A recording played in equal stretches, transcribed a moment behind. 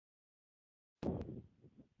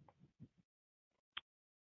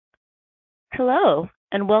Hello,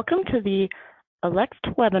 and welcome to the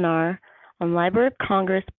ELECT webinar on Library of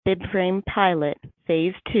Congress BIBFRAME Pilot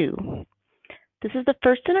Phase 2. This is the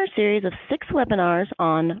first in our series of 6 webinars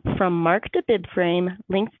on From Mark to BIBFRAME,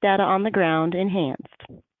 Linked Data on the Ground Enhanced.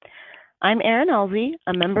 I'm Erin Elsie,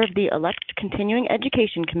 a member of the ELECT Continuing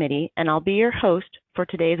Education Committee, and I'll be your host for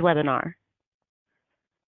today's webinar.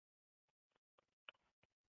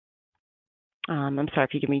 I'm sorry,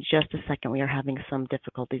 if you give me just a second, we are having some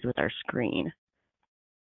difficulties with our screen.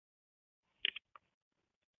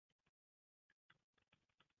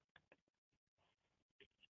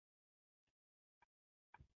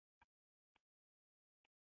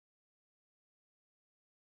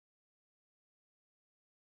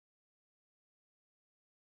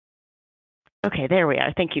 Okay, there we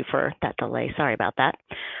are. Thank you for that delay. Sorry about that.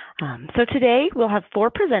 So today we'll have 4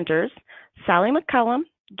 presenters, Sally McCullum,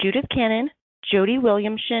 Judith Cannon, Jody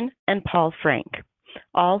Williamson, and Paul Frank,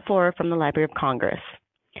 all 4 from the Library of Congress.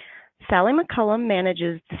 Sally McCullum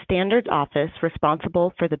manages the Standards Office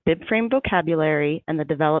responsible for the BIBFRAME vocabulary and the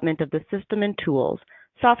development of the system and tools,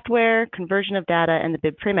 software, conversion of data, and the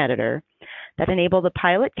BIBFRAME editor that enable the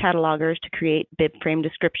pilot catalogers to create BIBFRAME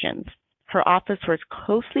descriptions. Her office works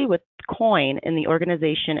closely with COIN in the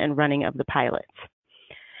organization and running of the pilots.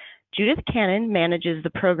 Judith Cannon manages the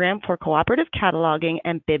program for Cooperative Cataloging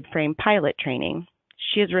and BIBFRAME pilot training.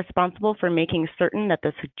 She is responsible for making certain that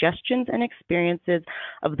the suggestions and experiences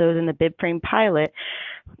of those in the BIBFRAME pilot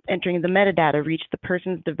entering the metadata reach the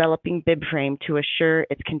persons developing BIBFRAME to assure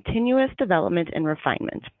its continuous development and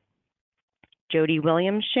refinement. Jody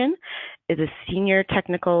Williamson is a Senior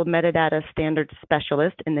Technical Metadata Standards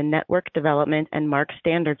Specialist in the Network Development and MARC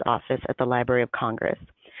Standards Office at the Library of Congress.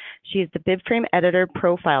 She is the BIBFRAME Editor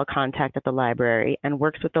Profile Contact at the Library and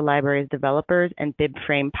works with the Library's developers and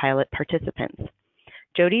BIBFRAME pilot participants.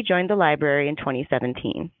 Jody joined the Library in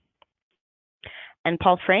 2017. And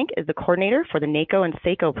Paul Frank is the coordinator for the NACO and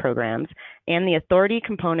SACO programs and the authority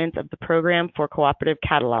components of the Program for Cooperative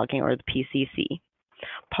Cataloging, or the PCC.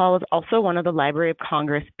 Paul is also one of the Library of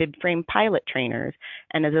Congress BIBFRAME pilot trainers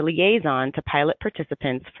and is a liaison to pilot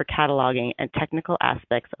participants for cataloging and technical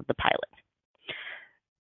aspects of the pilot.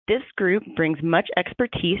 This group brings much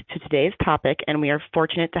expertise to today's topic, and we are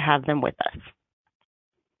fortunate to have them with us.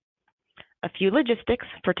 A few logistics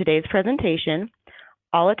for today's presentation.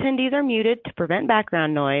 All attendees are muted to prevent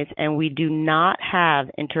background noise, and we do not have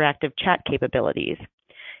interactive chat capabilities.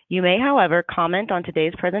 You may, however, comment on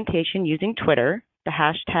today's presentation using Twitter. The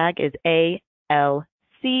hashtag is ALCTSCE.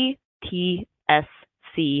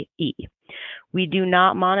 We do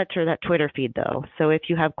not monitor that Twitter feed, though, so if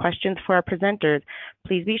you have questions for our presenters,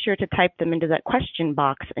 please be sure to type them into that question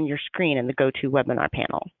box on your screen in the GoToWebinar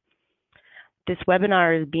panel. This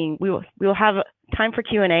webinar is we will have time for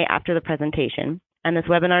Q&A after the presentation, and this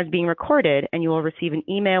webinar is being recorded, and you will receive an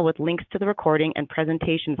email with links to the recording and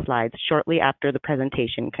presentation slides shortly after the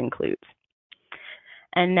presentation concludes.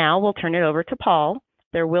 And now we'll turn it over to Paul.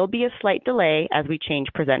 There will be a slight delay as we change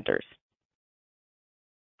presenters.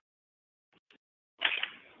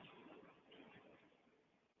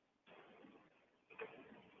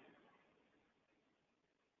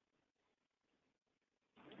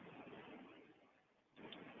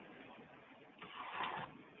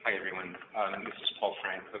 Hi, everyone. This is Paul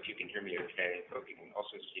Frank. Hope you can hear me okay. Hope you can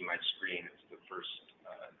also see my screen. It's the first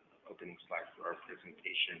opening slide for our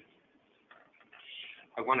presentation.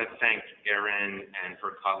 I want to thank Erin and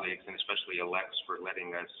her colleagues, and especially Alex, for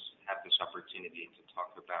letting us have this opportunity to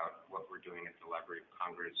talk about what we're doing at the Library of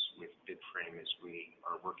Congress with BIBFRAME as we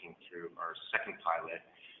are working through our second pilot.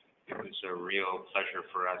 It was a real pleasure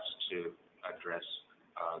for us to address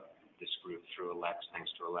this group through Alex,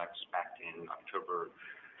 thanks to Alex, back in October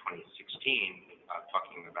 2016,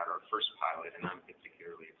 talking about our first pilot, and I'm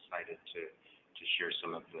particularly excited to share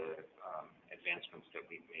some of the advancements that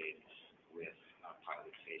we've made with Pilot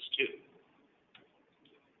Phase 2.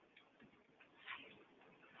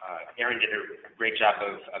 Erin did a great job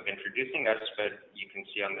of introducing us, but you can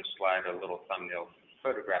see on this slide a little thumbnail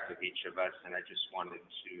photograph of each of us, and I just wanted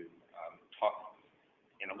to talk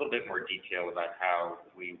in a little bit more detail about how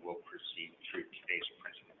we will proceed through today's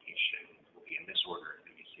presentation. It will be in this order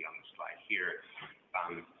that you see on the slide here.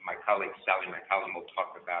 My colleague Sally McCullum will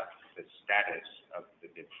talk about the status of the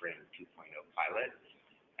BIBFRAME 2.0 pilot,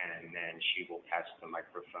 and then she will pass the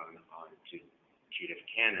microphone on to Judith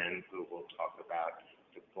Cannon, who will talk about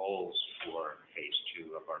the goals for Phase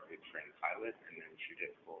 2 of our BIBFRAME pilot, and then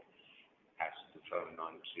Judith will pass the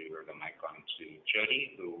mic on to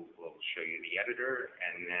Jody, who will show you the editor,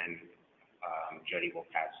 and then Jody will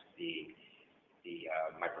pass the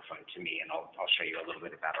microphone to me, and I'll show you a little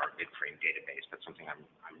bit about our BIBFRAME database. That's something I'm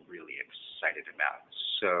really excited about.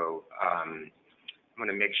 So I'm going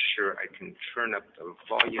to make sure I can turn up the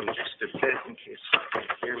volume just a bit in case you can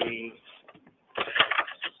hear me.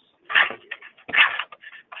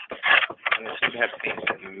 And I seem to have things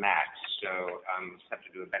at max, so just have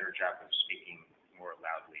to do a better job of speaking more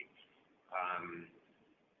loudly.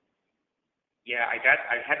 Yeah, I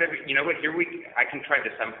have every, you know what, I can try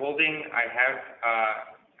this. I have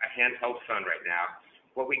a handheld phone right now.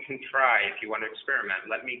 What we can try, if you want to experiment,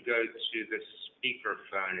 let me go to the speaker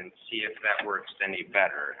phone and see if that works any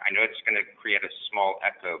better. I know it's going to create a small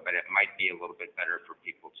echo, but it might be a little bit better for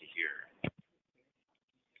people to hear.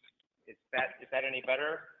 Is that any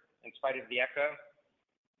better in spite of the echo?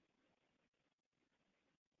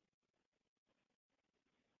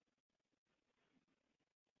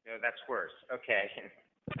 No, that's worse. Okay.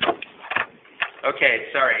 Okay,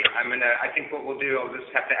 sorry. I think what we'll do, I'll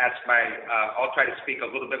just have to ask I'll try to speak a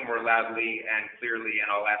little bit more loudly and clearly,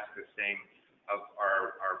 and I'll ask the same of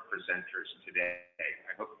our presenters today.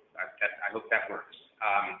 I hope that works.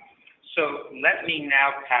 So let me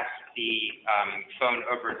now pass the phone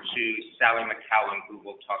over to Sally McCallum, who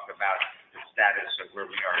will talk about the status of where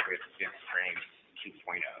we are with BIBFRAME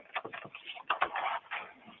 2.0.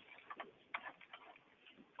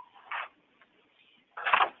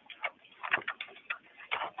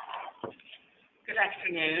 Good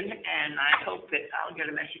afternoon, and I hope that I'll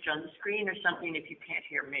get a message on the screen or something if you can't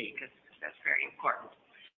hear me, because that's very important.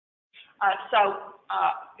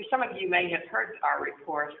 Some of you may have heard our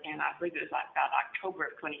report, and I believe it was about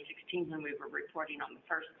October of 2016 when we were reporting on the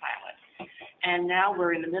first pilot. And now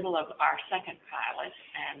we're in the middle of our second pilot,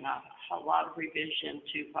 and a lot of revision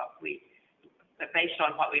to based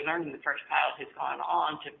on what we learned in the first pilot has gone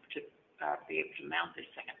on to be able to mount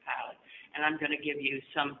this second pilot. And I'm going to give you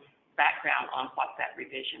some background on what that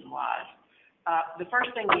revision was. The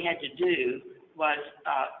first thing we had to do was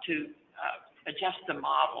to adjust the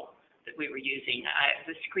model that we were using.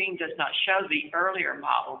 The screen does not show the earlier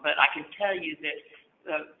model, but I can tell you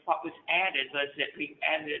that what was added was that we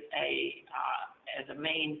added as a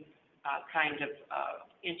main kind of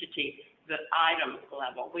entity, the item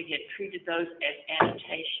level. We had treated those as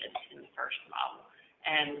annotations in the first model,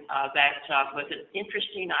 and that was an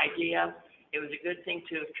interesting idea. It was a good thing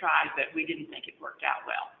to have tried, but we didn't think it worked out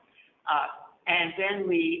well. And then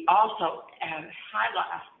we also have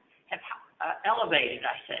elevated,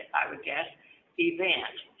 I would guess,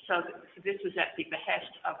 event. So this was at the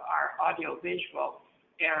behest of our audiovisual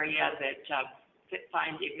area that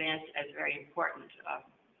finds events as a very important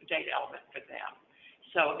data element for them.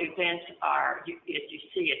 So events are, as you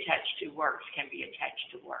see, attached to works, can be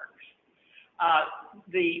attached to works.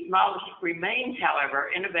 The model remains,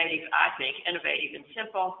 however, innovative and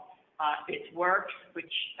simple. It's works,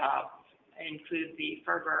 which include the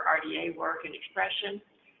Ferber RDA work and expression.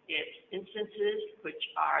 It's instances, which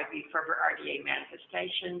are the Ferber RDA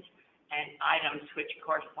manifestations, and items, which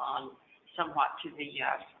correspond somewhat to the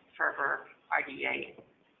Ferber RDA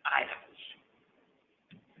items.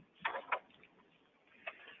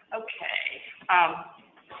 Okay.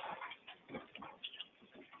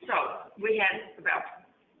 So we had about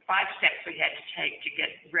 5 steps we had to take to get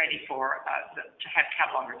ready for to have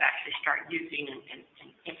catalogers actually start using and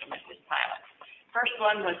implement this pilot. First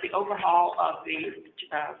one was the overhaul of the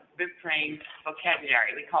BIBFRAME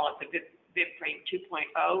vocabulary. We call it the BIBFRAME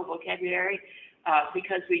 2.0 vocabulary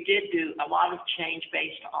because we did do a lot of change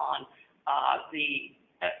based on the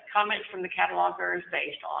comments from the catalogers,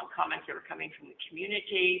 based on comments that were coming from the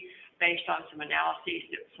community, based on some analyses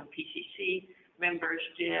that some PCC members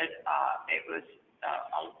did. It was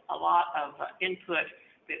a lot of input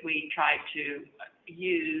that we tried to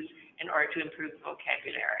use in order to improve the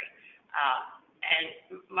vocabulary.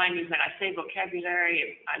 And mind you, when I say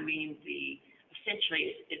vocabulary, I mean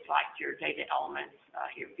essentially it's like your data elements,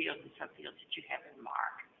 your fields and subfields that you have in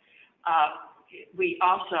MARC. We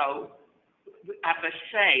also, I must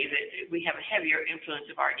say that we have a heavier influence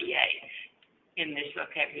of RDA in this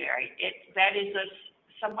vocabulary. That is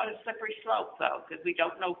somewhat a slippery slope, though, because we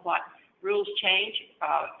don't know what rules change.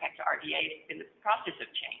 In fact, the RDA is in the process of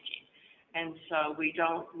changing, and so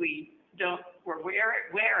we're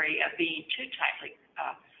wary of being too tightly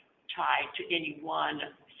tied to any one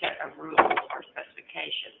set of rules or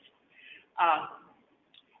specifications.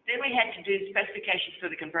 Then we had to do specifications for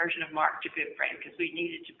the conversion of MARC to BIBFRAME because we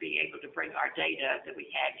needed to be able to bring our data that we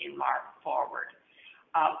had in MARC forward.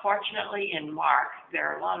 Fortunately, in MARC, there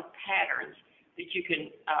are a lot of patterns that you can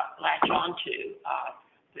latch onto.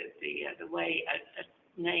 The way a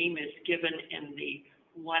name is given in the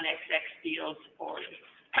 1XX fields or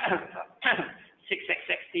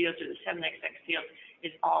 6XX fields or the 7XX fields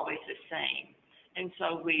is always the same. And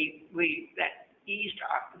so that eased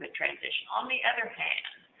the transition. On the other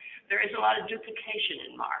hand, there is a lot of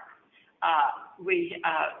duplication in MARC.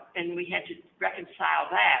 And we had to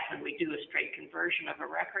reconcile that when we do a straight conversion of a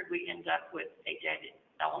record. We end up with a data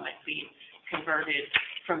element being converted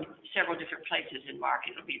from several different places in MARC.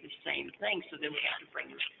 It'll be the same thing, so then we have to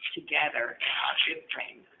bring them together in our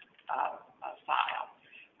BIBFRAME file.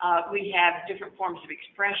 We have different forms of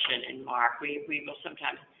expression in MARC. We will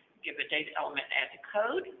sometimes give a data element as a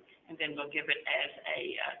code, and then we'll give it as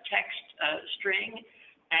a text string,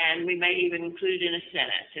 and we may even include it in a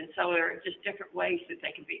sentence. And so there are just different ways that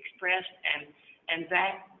they can be expressed, and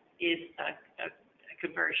that is a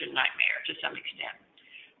conversion nightmare to some extent.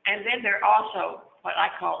 And then there are also what I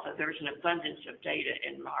call there's an abundance of data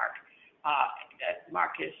in MARC.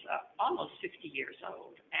 MARC is almost 60 years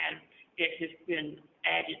old, and it has been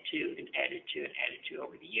added to and added to and added to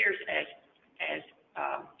over the years as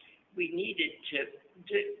we needed to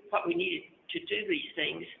do what we needed to do these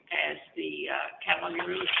things as the cataloging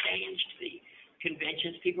rules changed, the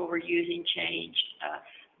conventions people were using changed,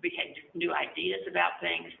 we had new ideas about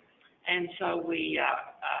things, and so we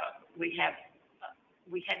had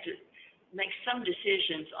to make some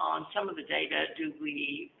decisions on some of the data. Do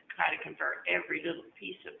we try to convert every little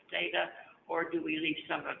piece of data, or do we leave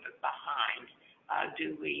some of it behind?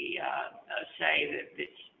 Do we say that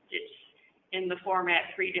it's in the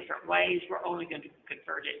format 3 different ways? We're only going to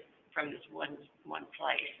convert it from this one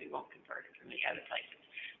place. We won't convert it from the other places.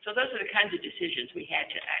 So those are the kinds of decisions we had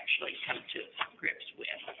to actually come to grips with.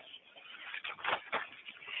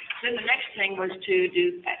 Then the next thing was to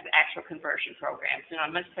do actual conversion programs. And I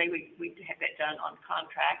must say we had that done on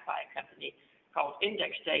contract by a company called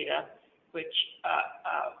Index Data, which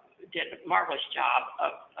did a marvelous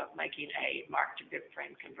job of making a MARC to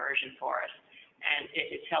BIBFRAME conversion for us. And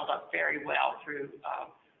it's held up very well through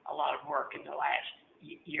a lot of work in the last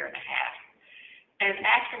year and a half. And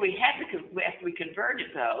after we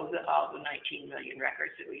converted, though, all the 19 million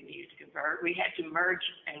records that we needed to convert, we had to merge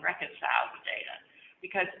and reconcile the data.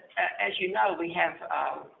 Because, as you know, we have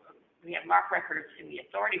MARC records in the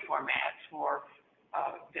authority format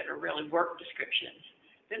that are really work descriptions.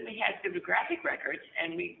 Then we had bibliographic records,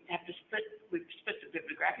 and we split the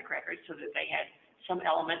bibliographic records so that they had some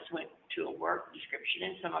elements went to a work description,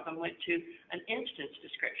 and some of them went to an instance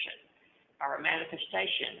description, or a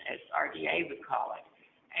manifestation, as RDA would call it,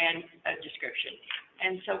 and a description.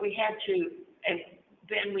 And so we had to, and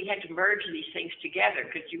then we had to merge these things together,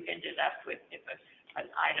 because you ended up with, if an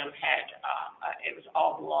item had, it was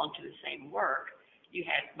all belonged to the same work, you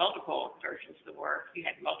had multiple versions of the work, you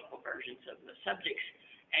had multiple versions of the subjects,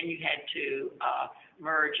 and you had to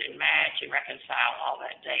merge and match and reconcile all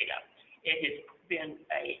that data. It is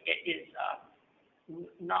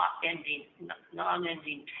non-ending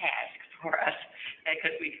task for us,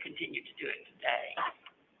 because we've continued to do it today.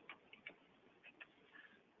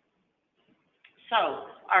 So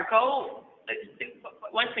our goal,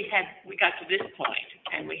 once we got to this point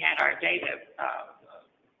and we had our data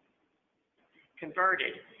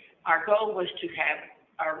converted, our goal was to have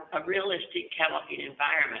a realistic cataloging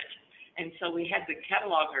environment. And so we had the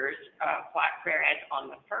catalogers, whereas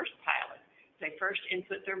on the first pilot, they first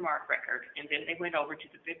input their MARC record, and then they went over to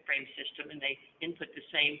the BIBFRAME system, and they input the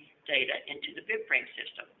same data into the BIBFRAME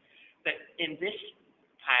system. But in this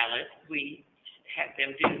pilot, we had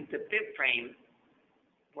them do the BIBFRAME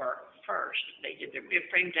work first. They did their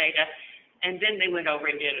BIBFRAME data, and then they went over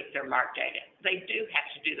and did their MARC data. They do have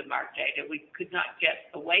to do the MARC data. We could not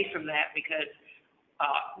get away from that, because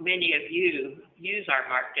many of you use our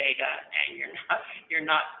MARC data, and you're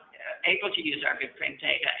not able to use our BIBFRAME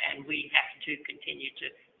data, and we have to continue to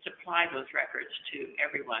supply those records to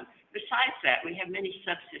everyone. Besides that, we have many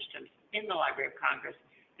subsystems in the Library of Congress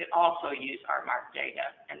that also use our MARC data,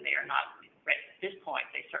 and they are not, at this point,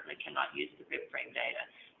 they certainly cannot use the BIBFRAME data.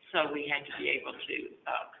 So we had to be able to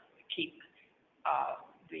keep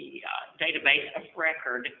the database of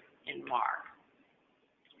record in MARC.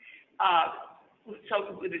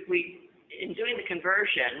 So in doing the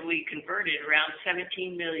conversion, we converted around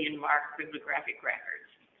 17 million MARC bibliographic records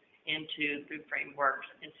into BIBFRAME works,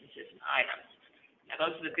 instances, and items. Now,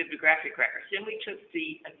 those are the bibliographic records. Then we took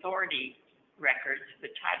the authority records, the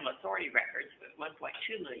title authority records, 1.2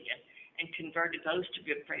 million, and converted those to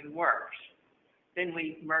BIBFRAME works. Then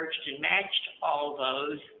we merged and matched all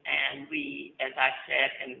those, and we, as I said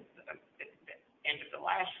at the end of the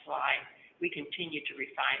last slide, we continue to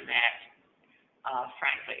refine that,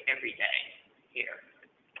 frankly, every day here.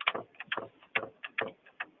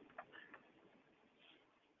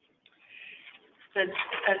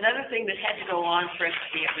 Another thing that had to go on for us to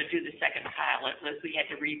be able to do the second pilot was we had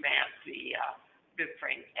to revamp the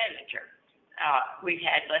BIBFRAME editor. We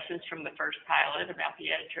had lessons from the first pilot about the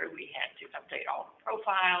editor. We had to update all the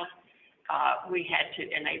profiles. We had to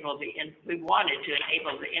enable we wanted to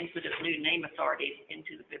enable the input of new name authorities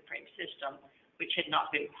into the BIBFRAME system, which had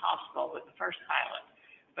not been possible with the first pilot.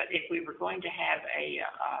 But if we were going to have a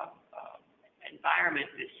environment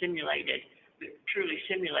that truly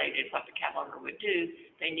simulated what the cataloger would do,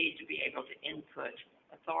 they need to be able to input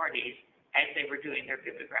authorities as they were doing their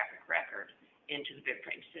bibliographic record into the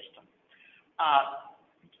BIBFRAME system.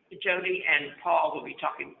 Jody and Paul will be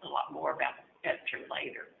talking a lot more about the editor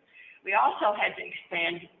later. We also had to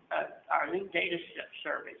expand our linked data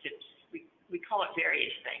service. We call it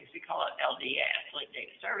various things. We call it LDS, linked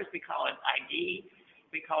data service. We call it ID.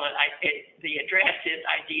 We call it, the address is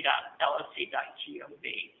id.lsc.gov.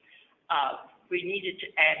 We needed to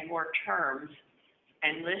add more terms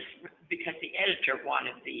and lists because the editor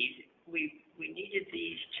wanted these. We needed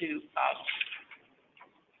these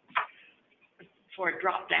for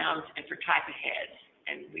drop downs and for type aheads,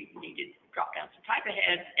 and we needed drop downs for type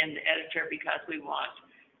aheads in the editor because we want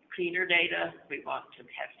cleaner data, we want to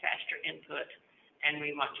have faster input, and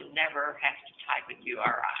we want to never have to type a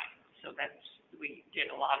URI. So we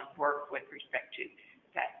did a lot of work with respect to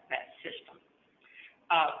that system.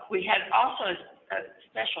 We had also a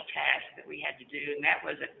special task that we had to do, and that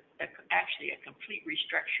was actually a complete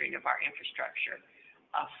restructuring of our infrastructure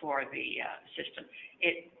for the system.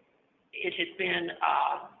 It has been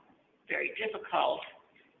very difficult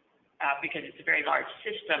because it's a very large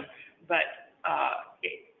system, but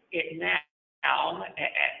it now,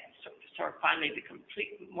 sort of finally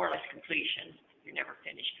more or less completion. You're never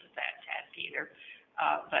finished with that task either,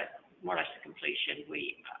 but more or less the completion.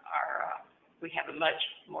 We have a much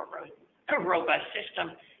more robust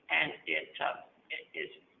system, and it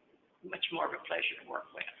is much more of a pleasure to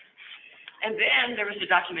work with. And then there was the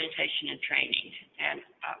documentation and training, and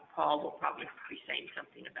Paul will probably be saying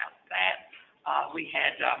something about that. We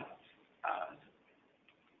had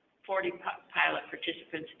 40 pilot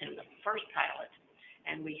participants in the first pilot,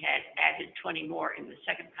 and we had added 20 more in the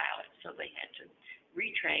second pilot, so they had to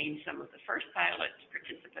retrain some of the first pilot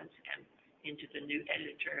participants and into the new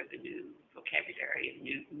editor, the new vocabulary, and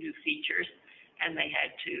new features, and they had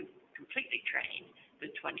to completely train the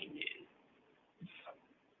 20 new.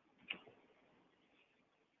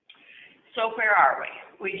 So where are we?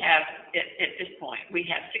 We have, at this point, we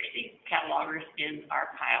have 60 catalogers in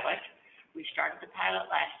our pilot. We started the pilot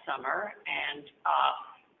last summer, and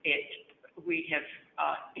we have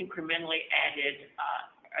incrementally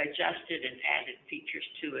adjusted and added features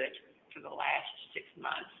to it for the last 6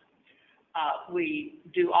 months. We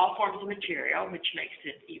do all forms of material, which makes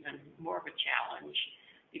it even more of a challenge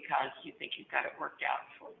because you think you've got it worked out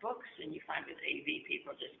for books, and you find that AV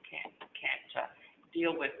people just can't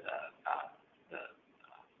deal with the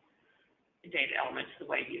data elements the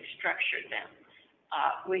way you've structured them.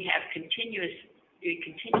 We have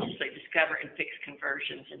continuously discover and fix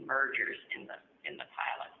conversions and mergers in the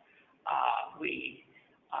pilot. We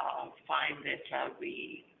find that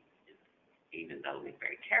even though we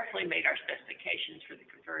very carefully made our specifications for the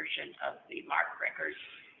conversion of the MARC records,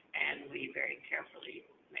 and we very carefully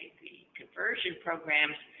made the conversion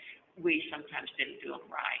programs, we sometimes didn't do them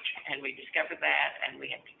right. And we discovered that, and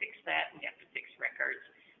we have to fix that. We have to fix records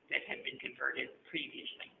that had been converted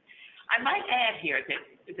previously. I might add here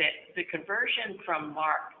that the conversion from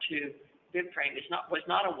MARC to BIBFRAME was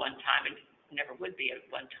not a one-time, and never would be a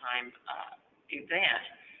one-time event,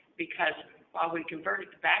 because while we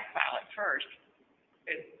converted the back file at first,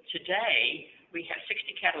 today we have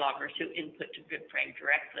 60 catalogers who input to BIBFRAME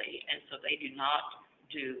directly, and so they do not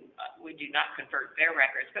we do not convert their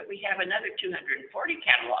records, but we have another 240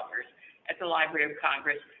 catalogers at the Library of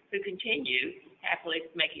Congress who continue happily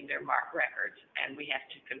making their MARC records, and we have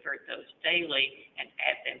to convert those daily and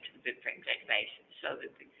add them to the BIBFRAME database so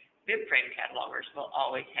that the BIBFRAME catalogers will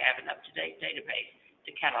always have an up-to-date database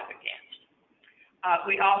to catalog against.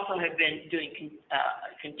 We also have been doing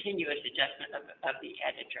continuous adjustment of the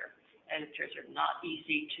editor. Editors are not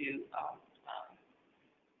easy to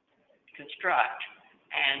construct,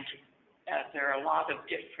 and there are a lot of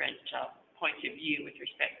different points of view with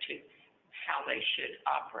respect to how they should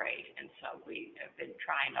operate, and so we have been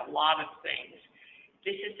trying a lot of things.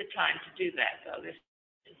 This is the time to do that, though. This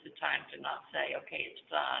is the time to not say, okay, it's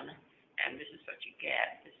done, and this is what you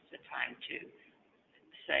get. This is the time to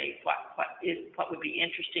say what would be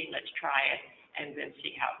interesting, let's try it, and then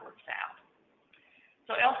see how it works out.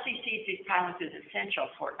 So LC sees these pilots as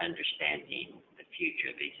essential for understanding the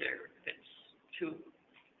future.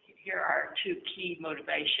 here are two key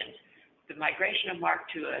motivations. The migration of MARC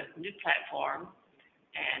to a new platform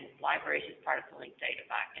and libraries as part of the linked data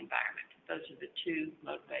environment. Those are the two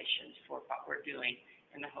motivations for what we're doing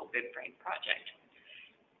in the whole BIBFRAME project.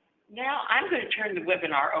 Now I'm going to turn the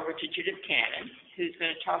webinar over to Judith Cannon, who's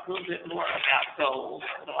going to talk a little bit more about goals,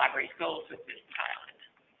 the library's goals with this pilot.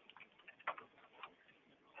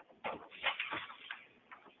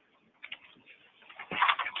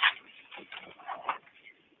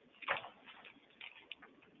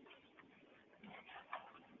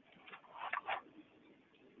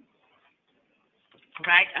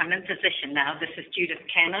 Right, I'm in position now. This is Judith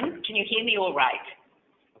Cannon. Can you hear me all right?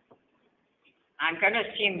 I'm going to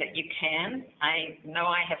assume that you can. I know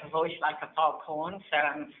I have a voice like a foghorn, so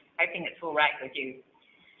I'm hoping it's all right with you.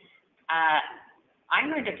 I'm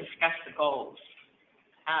going to discuss the goals.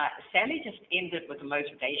 Sally just ended with a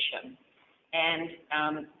motivation, and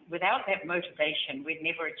without that motivation, we'd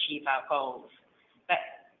never achieve our goals. But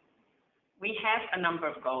we have a number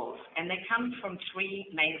of goals, and they come from three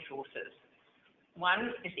main sources.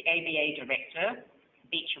 One is the ABA director,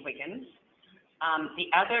 Beecher Wiggins.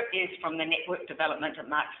 The other is from the Network Development and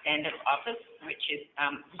MARC Standards Office, which is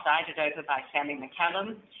presided over by Sally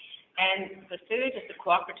McCallum. And the third is the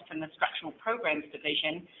Cooperative and Instructional Programs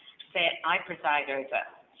Division that I preside over.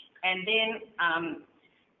 And then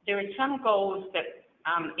there are some goals that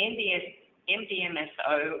MDMSO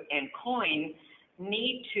and COIN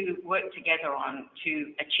need to work together on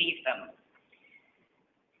to achieve them.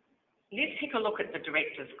 Let's take a look at the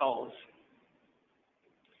director's goals.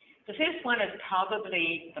 The first one is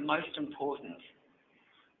probably the most important.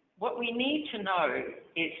 What we need to know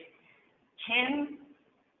is, can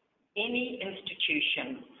any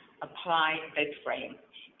institution apply BIBFRAME?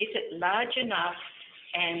 Is it large enough,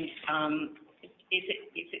 and is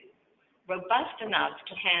it robust enough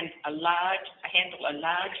to handle a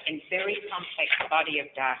large and very complex body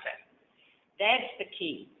of data? That's the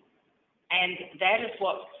key. And that is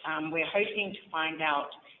what we're hoping to find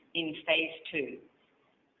out in phase 2.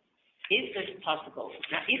 Is this possible?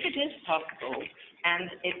 Now, if it is possible, and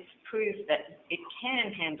it's proved that it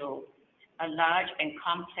can handle a large and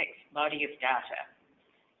complex body of data,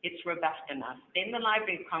 it's robust enough, then the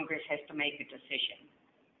Library of Congress has to make a decision.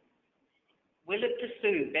 Will it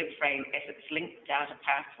pursue BIBFRAME as its linked data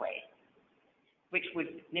pathway, which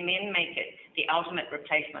would then make it the ultimate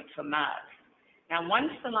replacement for MARC? Now,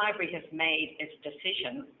 once the library has made its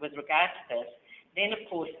decision with regard to this, then, of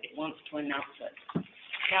course, it wants to announce it.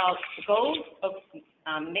 Now, the goals of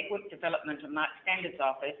Network Development and MARC Standards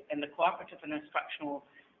Office and the Cooperative and Instructional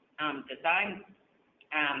Design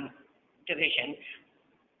Division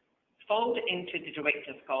fold into the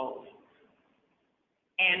director's goals.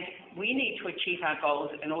 And we need to achieve our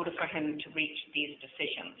goals in order for him to reach these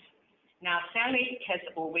decisions. Now, Sally has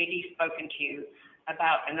already spoken to you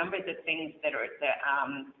about a number of the things that are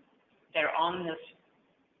on this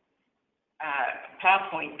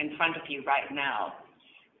PowerPoint in front of you right now.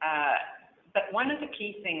 But one of the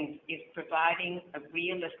key things is providing a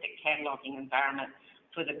realistic cataloging environment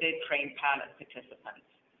for the BIBFRAME pilot participants.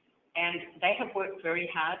 And they have worked very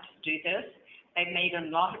hard to do this. They've made a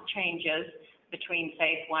lot of changes between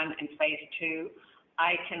phase 1 and phase 2.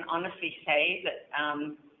 I can honestly say that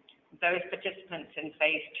those participants in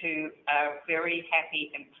phase 2 are very happy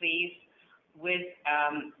and pleased with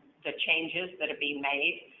the changes that are being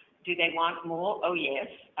made. Do they want more? Oh, yes.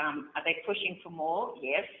 Are they pushing for more?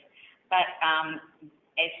 Yes. But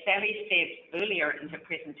as Sally said earlier in her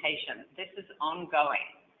presentation, this is ongoing.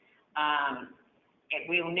 It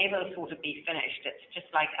will never sort of be finished. It's just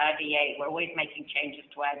like RDA. We're always making changes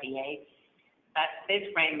to RDA. But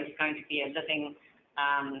BIBFRAME is going to be a living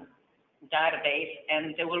database,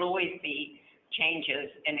 and there will always be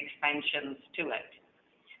changes and expansions to it.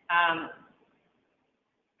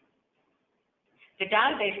 The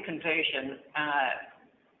database conversion,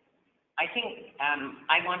 I think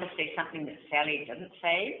I want to say something that Sally didn't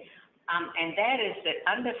say, and that is that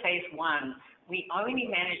under phase 1, we only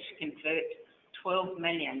managed to convert 12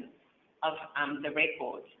 million of the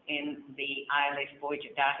records in the ILS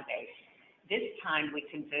Voyager database. This time we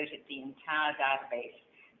converted the entire database.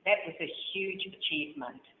 That was a huge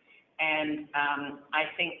achievement, and I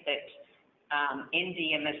think that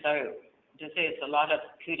NDMSO deserves a lot of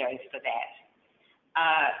kudos for that.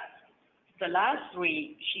 The last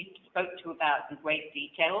three she spoke to about in great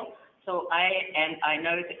detail, so I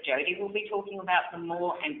know that Jody will be talking about them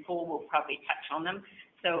more, and Paul will probably touch on them,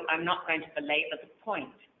 so I'm not going to belabor the point.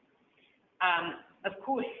 Of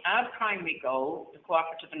course, our primary goal, the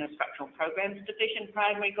Cooperative and Instructional Programs Division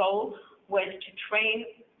primary goal, was to train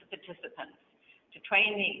the participants. to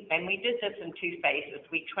train and we did this in 2 phases.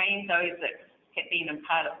 We trained those that had been in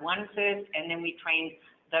Pilot 1 first, and then we trained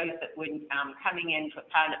those that were coming in for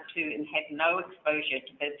Pilot 2 and had no exposure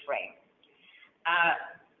to BIBFRAME.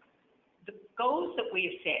 The goals that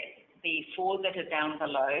we've set, the 4 that are down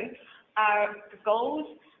below, are the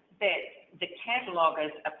goals that the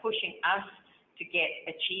catalogers are pushing us to get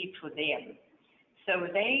achieved for them. So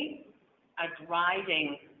they are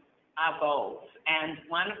driving our goals. And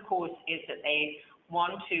one, of course, is that they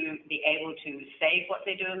want to be able to save what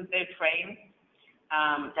they do in BIBFRAME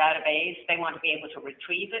database. They want to be able to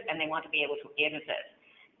retrieve it, and they want to be able to edit it.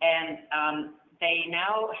 And they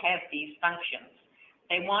now have these functions.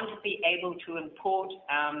 They want to be able to import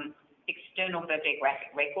external bibliographic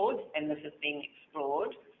records, and this is being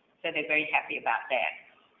explored, so they're very happy about that.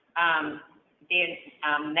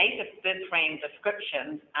 Native BIBFRAME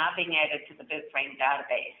descriptions are being added to the BIBFRAME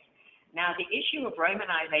database. Now, the issue of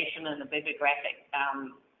romanization in the bibliographic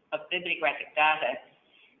data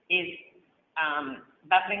is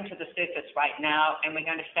bubbling to the surface right now, and we're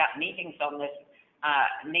going to start meetings on this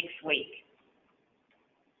next week.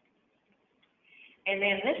 And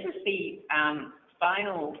then this is the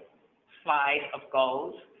final slide of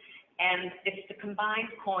goals, and it's the combined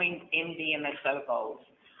COIN MDMSO goals.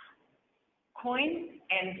 COIN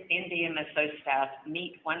and NDMSO staff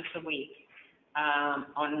meet once a week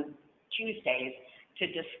on Tuesdays to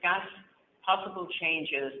discuss possible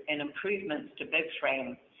changes and improvements to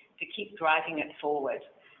BIBFRAME to keep driving it forward.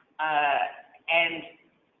 And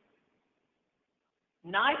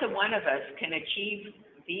neither one of us can achieve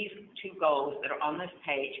these 2 goals that are on this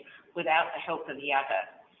page without the help of the other.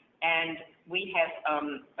 And we have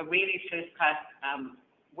a really first-class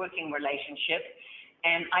working relationship.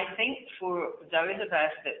 And I think for those of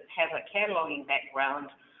us that have a cataloging background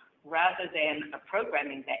rather than a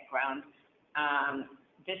programming background,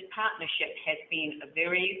 this partnership has been a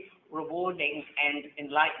very rewarding and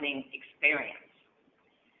enlightening experience.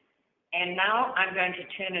 And now I'm going to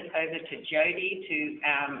turn it over to Jody to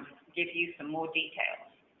give you some more details.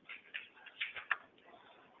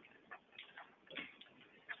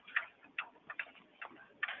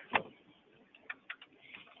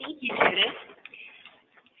 Thank you, Judith.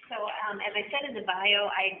 So as I said in the bio,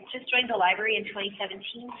 I just joined the library in 2017,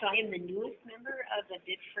 so I am the newest member of the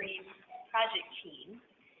BIBFRAME project team.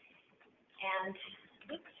 And,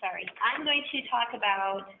 I'm going to talk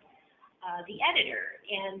about the editor.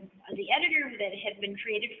 And the editor that has been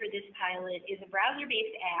created for this pilot is a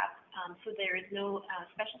browser-based app, so there is no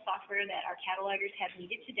special software that our catalogers have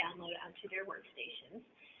needed to download onto their workstations.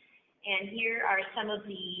 And here are some of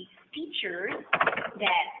the features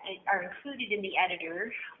that are included in the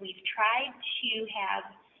editor. We've tried to have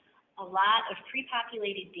a lot of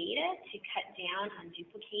pre-populated data to cut down on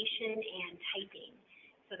duplication and typing,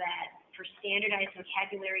 so that for standardized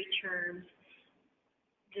vocabulary terms,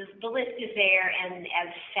 the list is there, and as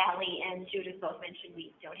Sally and Judith both mentioned,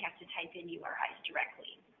 we don't have to type in URIs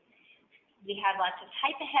directly. We have lots of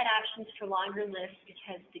type-ahead options for longer lists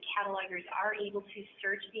because the catalogers are able to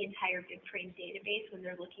search the entire BIBFRAME database when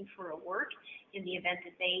they're looking for a work in the event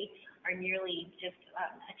that they are merely just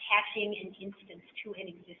attaching an instance to an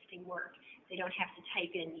existing work. They don't have to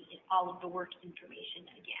type in all of the work information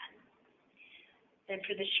again. Then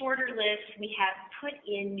for the shorter list, we have put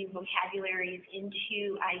in new vocabularies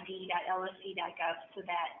into id.lsc.gov so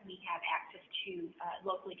that we have access to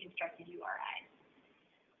locally constructed URIs.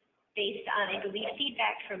 Based on, I believe,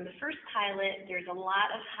 feedback from the first pilot, there's a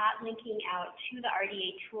lot of hot linking out to the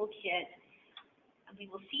RDA toolkit. We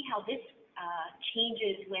will see how this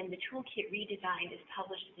changes when the toolkit redesign is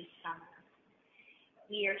published this summer.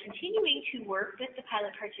 We are continuing to work with the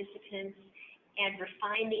pilot participants and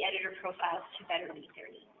refine the editor profiles to better meet their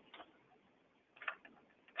needs.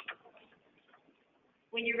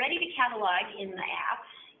 When you're ready to catalog in the app,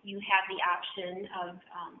 you have the option of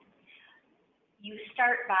you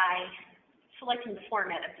start by selecting the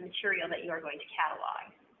format of the material that you are going to catalog.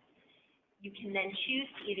 You can then choose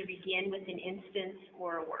to either begin with an instance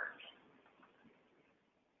or a work.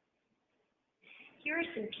 Here are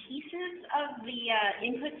some pieces of the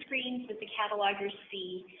input screens that the catalogers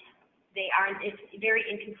see. It's very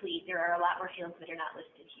incomplete. There are a lot more fields that are not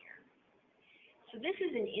listed here. So this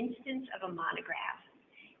is an instance of a monograph.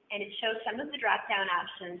 And it shows some of the drop-down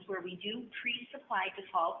options where we do pre-supply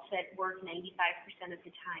defaults that work 95% of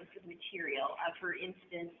the time for the material. For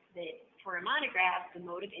instance, that for a monograph, the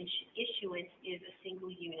mode of issuance is a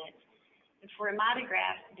single unit. And for a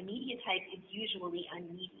monograph, the media type is usually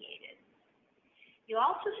unmediated. You'll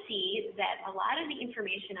also see that a lot of the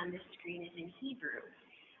information on this screen is in Hebrew.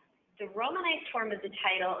 The romanized form of the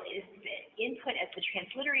title is the input as the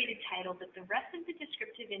transliterated title, but the rest of the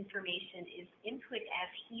descriptive information is input as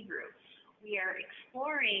Hebrew. We are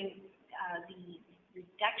exploring the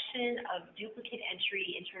reduction of duplicate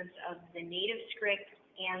entry in terms of the native script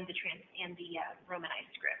and the romanized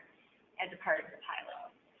script as a part of the pilot.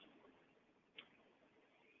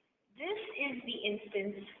 This is the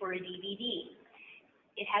instance for a DVD.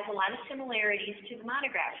 It has a lot of similarities to the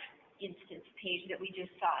monograph instance page that we just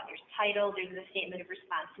saw. There's title, there's the statement of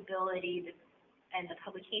responsibility, and the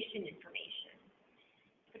publication information.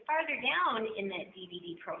 But farther down in that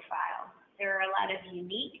DVD profile, there are a lot of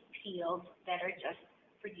unique fields that are just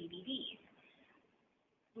for DVDs.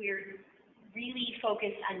 We're really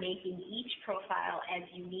focused on making each profile as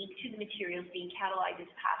unique to the materials being cataloged as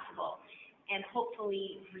possible, and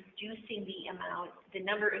hopefully reducing the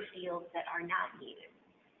number of fields that are not needed.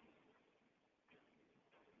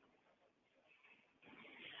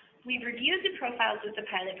 We've reviewed the profiles of the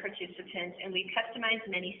pilot participants, and we've customized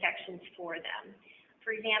many sections for them.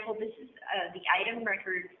 For example, this is the item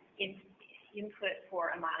record input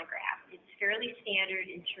for a monograph. It's fairly standard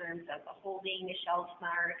in terms of a holding, a shelf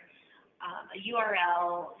mark, a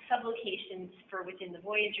URL, sublocations for within the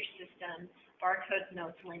Voyager system, barcodes,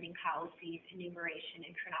 notes, lending policies, enumeration,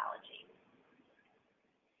 and chronology.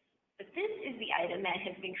 But this is the item that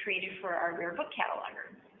has been created for our rare book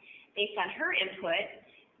cataloger. Based on her input,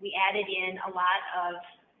 we added in a lot of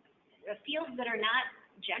fields that are not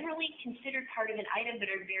generally considered part of an item but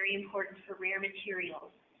are very important for rare materials,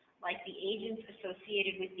 like the agents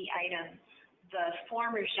associated with the item, the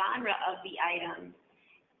form or genre of the item,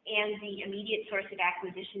 and the immediate source of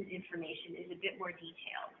acquisitions information is a bit more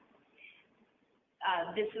detailed.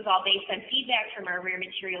 This is all based on feedback from our rare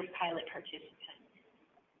materials pilot participants.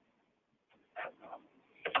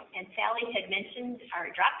 And Sally had mentioned our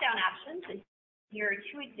drop-down options, and here are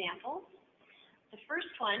two examples. The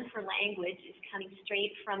first one for language is coming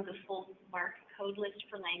straight from the full MARC code list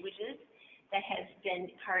for languages that has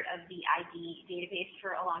been part of the ID database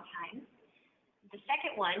for a long time. The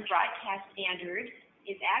second one, broadcast standard,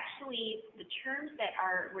 is actually the terms that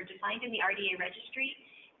were defined in the RDA registry,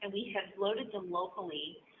 and we have loaded them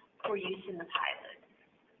locally for use in the pilot.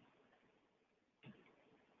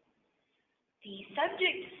 The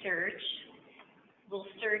subject search will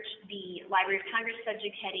search the Library of Congress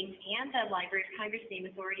subject headings and the Library of Congress name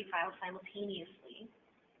authority file simultaneously,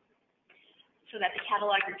 so that the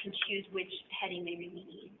cataloger can choose which heading they really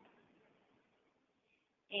need.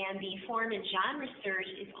 And the form and genre search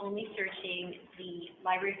is only searching the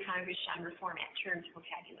Library of Congress genre format terms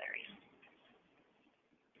vocabulary.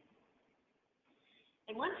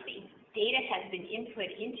 And once the data has been input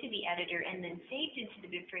into the editor and then saved into the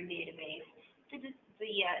BIBFRAME database,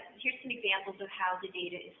 here's some examples of how the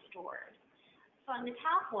data is stored. So on the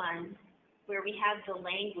top one, where we have the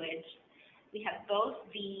language, we have both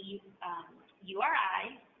the URI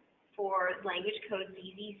for language code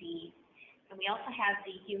ZZZ, and we also have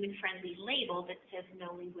the human-friendly label that says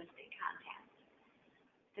no linguistic content.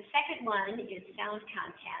 The second one is sound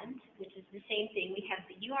content, which is the same thing. We have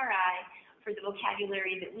the URI for the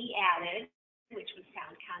vocabulary that we added, which was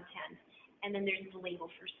sound content, and then there's the label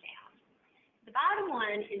for sound. The bottom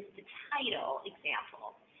one is the title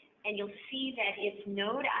example, and you'll see that its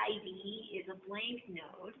node ID is a blank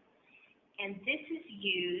node, and this is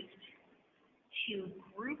used to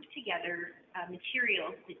group together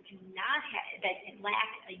materials that that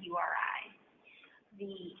lack a URI.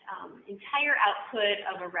 The entire output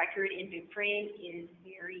of a record in BIBFRAME is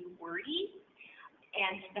very wordy,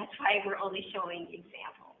 and that's why we're only showing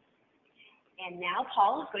examples. And now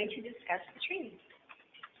Paul is going to discuss the training.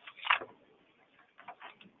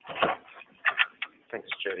 Thanks,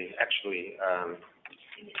 Jody. Actually,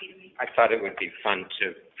 I thought it would be fun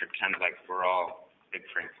to pretend like we're all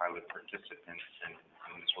BIBFRAME pilot participants, and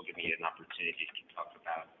this will give me an opportunity to talk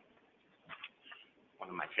about one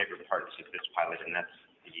of my favorite parts of this pilot, and that's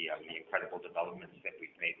the incredible developments that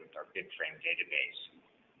we've made with our BIBFRAME database.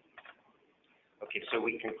 Okay, so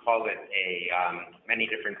we can call it many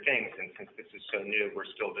different things, and since this is so new, we're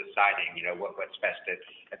still deciding, what's best.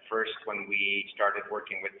 At first, when we started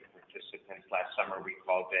working with the participants last summer, we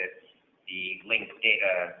called it the linked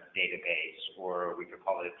data database, or we could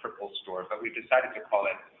call it a triple store, but we decided to call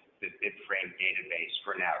it the BIBFRAME database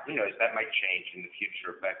for now. Who knows, that might change in the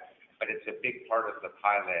future, but it's a big part of the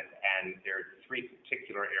pilot, and there are three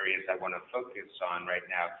particular areas I want to focus on right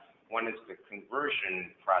now. One is the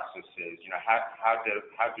conversion processes. How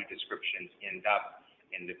do descriptions end up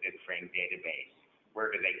in the BIBFRAME database? Where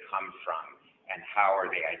do they come from? And how are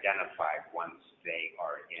they identified once they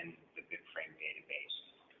are in the BIBFRAME database?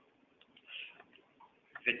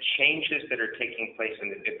 The changes that are taking place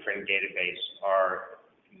in the BIBFRAME database are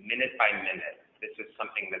minute by minute. This is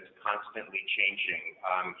something that's constantly changing.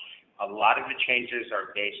 A lot of the changes are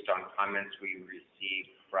based on comments we receive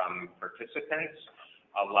from participants.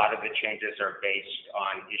 A lot of the changes are based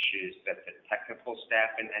on issues that the technical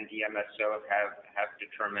staff in NDMSO have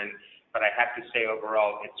determined. But I have to say,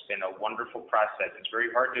 overall, it's been a wonderful process. It's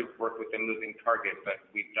very hard to work with a moving target, but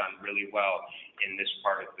we've done really well in this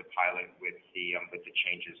part of the pilot with the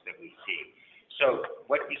changes that we see. So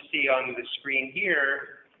what you see on the screen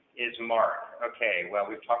here is MARC. Okay, well,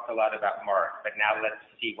 we've talked a lot about MARC, but now let's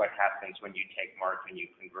see what happens when you take MARC and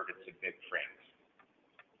you convert it to BIBFRAME.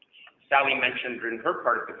 Sally mentioned in her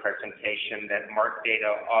part of the presentation that MARC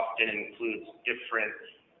data often includes different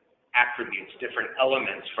attributes, different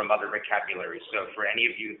elements from other vocabularies. So for any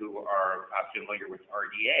of you who are familiar with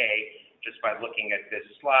RDA, just by looking at this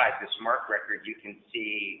slide, this MARC record, you can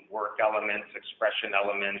see work elements, expression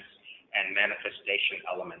elements, and manifestation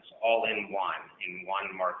elements all in one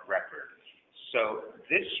MARC record. So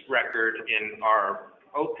this record in our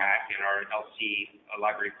OPAC, in our LC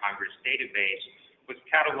Library of Congress database, was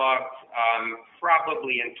cataloged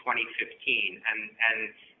probably in 2015,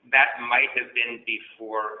 and that might have been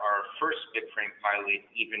before our first BIBFRAME pilot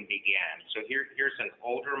even began. So here's an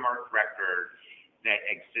older MARC record that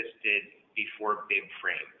existed before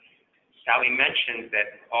BIBFRAME. Sally mentioned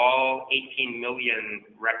that all 18 million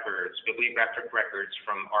records, bibliographic records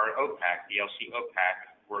from our OPAC, the LC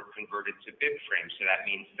OPAC, were converted to BIBFRAME. So that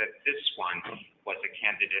means that this one was a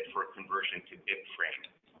candidate for conversion to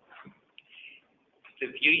BIBFRAME. The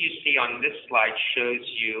view you see on this slide shows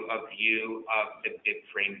you a view of the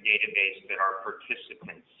BIBFRAME database that our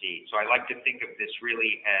participants see. So I like to think of this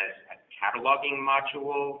really as a cataloging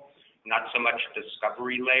module, not so much a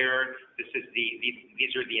discovery layer.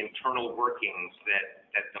 These are the internal workings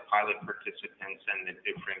that the pilot participants and the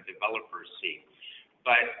BIBFRAME developers see.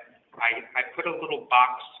 But I put a little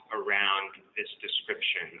box around this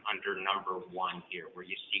description under number 1 here, where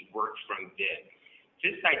you see work from BIB.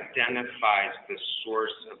 This identifies the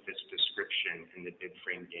source of this description in the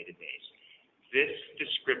BIBFRAME database. This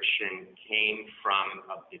description came from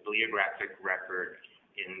a bibliographic record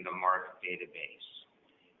in the MARC database.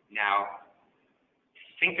 Now,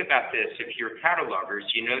 think about this. If you're catalogers,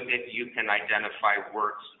 you know that you can identify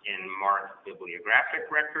works in MARC bibliographic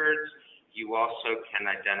records. You also can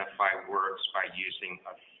identify works by using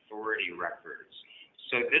authority records.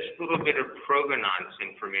 So this little bit of provenance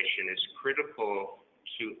information is critical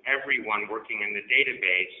to everyone working in the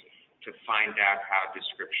database to find out how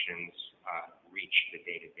descriptions reach the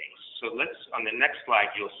database. So on the next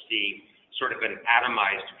slide, you'll see sort of an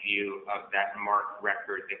atomized view of that MARC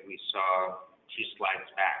record that we saw 2 slides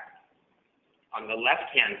back. On the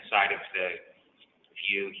left-hand side of the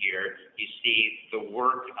view here, you see the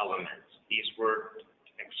work elements. These were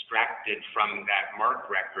extracted from that MARC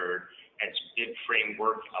record as BIBFRAME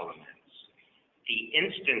work elements. The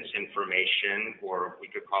instance information, or we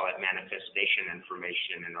could call it manifestation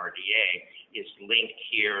information in RDA, is linked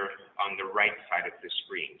here on the right side of the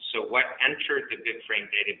screen. So what entered the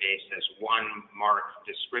BIBFRAME database as one MARC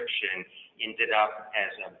description ended up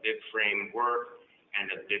as a BIBFRAME work and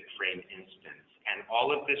a BIBFRAME instance. And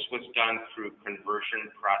all of this was done through conversion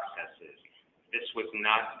processes. This was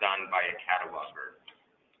not done by a cataloger.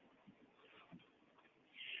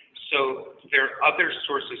 So there are other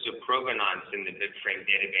sources of provenance in the BIBFRAME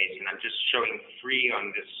database, and I'm just showing 3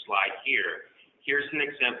 on this slide here. Here's an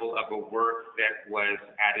example of a work that was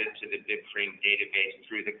added to the BIBFRAME database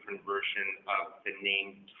through the conversion of the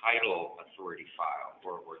name title authority file,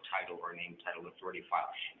 or title or name title authority file.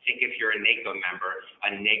 Think if you're a NACO member,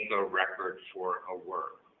 a NACO record for a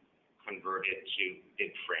work converted to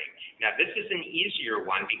BIBFRAME. Now this is an easier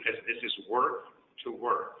one because this is work to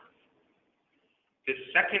work. The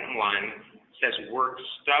second one says work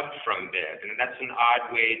stub from BIB, and that's an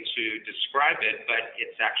odd way to describe it, but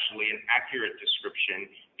it's actually an accurate description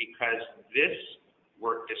because this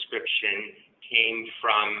work description came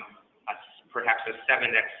from perhaps a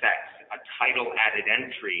 7XX, a title added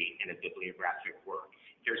entry in a bibliographic work.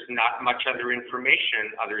 There's not much other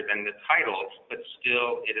information other than the title, but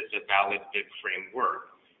still it is a valid BIBFRAME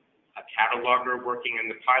work. A cataloger working in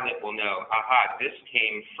the pilot will know, aha, this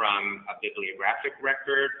came from a bibliographic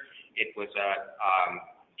record. It was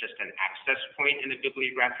just an access point in a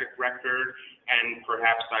bibliographic record, and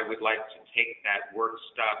perhaps I would like to take that work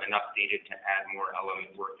stub and update it to add more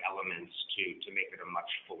work elements to make it a much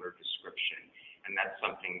fuller description. And that's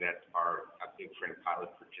something that our BIBFRAME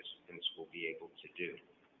pilot participants will be able to do.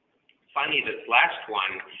 Finally, this last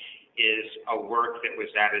one is a work that was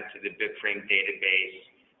added to the BIBFRAME database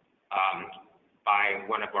by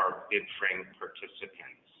one of our BIBFRAME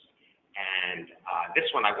participants. And this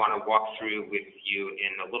one I want to walk through with you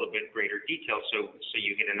in a little bit greater detail so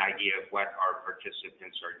you get an idea of what our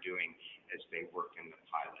participants are doing as they work in the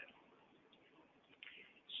pilot.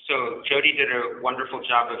 So Jody did a wonderful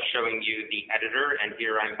job of showing you the editor, and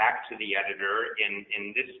here I'm back to the editor.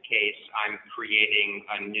 In this case, I'm creating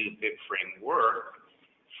a new BIBFRAME work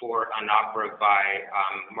for an opera by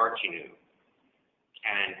Martinu.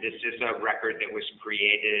 And this is a record that was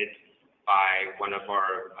created by one of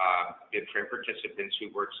our BIBFRAME participants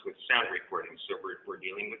who works with sound recording. So we're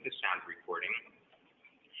dealing with the sound recording.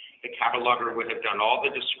 The cataloger would have done all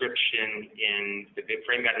the description in the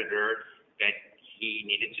BIBFRAME editor that he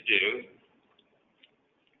needed to do,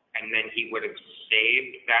 and then he would have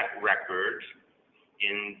saved that record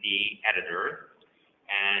in the editor.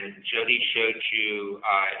 And Jody showed you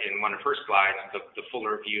in one of her slides the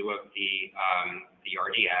fuller view of the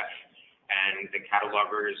RDF. And the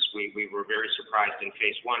catalogers, we were very surprised in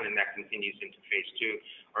phase 1, and that continues into phase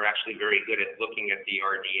 2, are actually very good at looking at the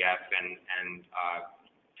RDF and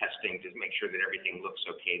testing to make sure that everything looks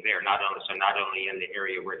okay there. Not only in the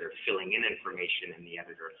area where they're filling in information in the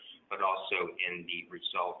editor, but also in the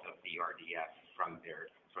result of the RDF from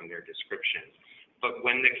their description. But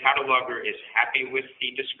when the cataloger is happy with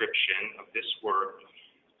the description of this work,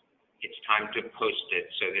 it's time to post it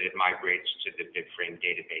so that it migrates to the BIBFRAME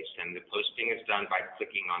database. And the posting is done by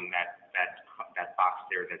clicking on that box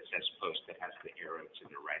there that says post that has the arrow to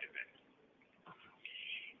the right of it.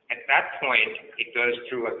 At that point, it goes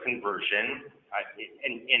through a conversion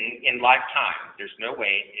in live time. There's no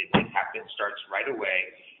way it happens, starts right away,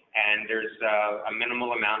 and there's a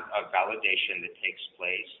minimal amount of validation that takes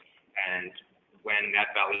place. And when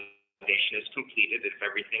that validation is completed, if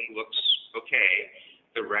everything looks okay,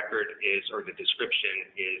 the record is, or the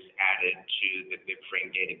description is added to the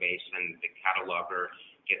BIBFRAME database, and the cataloger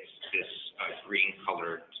gets this green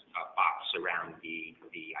colored box around the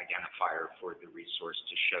identifier for the resource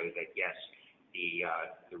to show that yes, the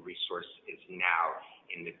resource is now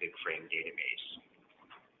in the BIBFRAME database.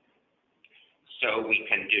 So we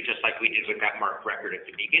can do just like we did with that marked record at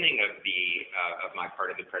the beginning of my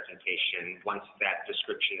part of the presentation. Once that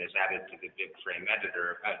description is added to the BIBFRAME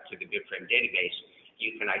editor, to the BIBFRAME database,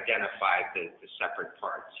 you can identify the separate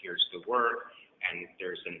parts. Here's the work, and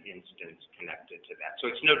there's an instance connected to that. So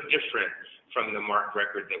it's no different from the marked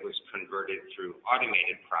record that was converted through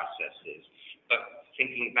automated processes. But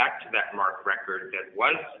thinking back to that marked record that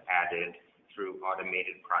was added through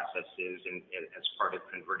automated processes and as part of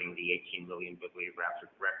converting the 18 million bibliographic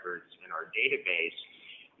records in our database,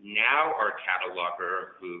 now our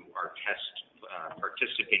cataloger, our test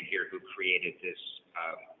participant here who created this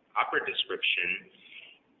opera description,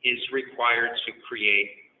 is required to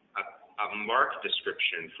create a MARC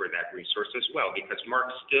description for that resource as well, because MARC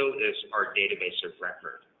still is our database of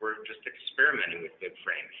record. We're just experimenting with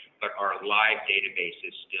BIBFRAME, but our live database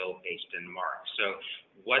is still based in MARC. So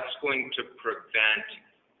what's going to prevent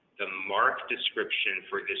the MARC description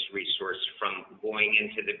for this resource from going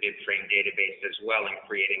into the BIBFRAME database as well and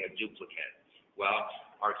creating a duplicate? Well,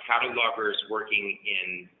 our catalogers working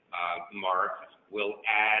in MARC will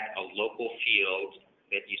add a local field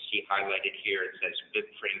that you see highlighted here. It says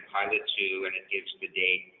BIBFRAME Pilot 2, and it gives the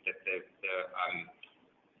date that the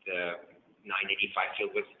 985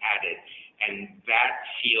 field was added. And that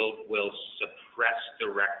field will suppress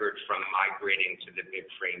the record from migrating to the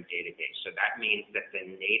BIBFRAME database. So that means that the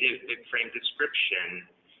native BIBFRAME description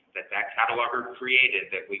that cataloger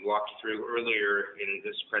created that we walked through earlier in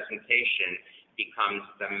this presentation becomes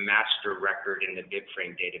the master record in the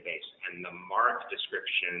BIBFRAME database, and the MARC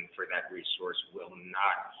description for that resource will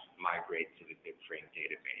not migrate to the BIBFRAME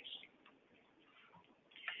database.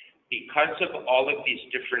 Because of all of these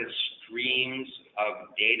different streams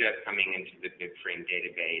of data coming into the BIBFRAME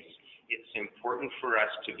database, it's important for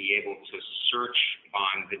us to be able to search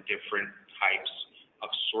on the different types of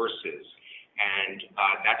sources. And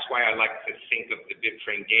that's why I like to think of the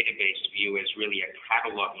BIBFRAME database view as really a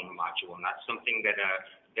cataloging module, not something that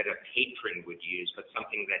a patron would use, but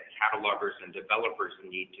something that catalogers and developers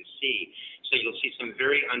need to see. So you'll see some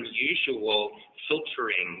very unusual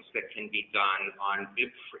filterings that can be done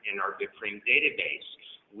in our BIBFRAME database.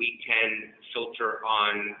 We can filter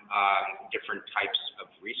on different types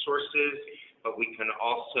of resources, but we can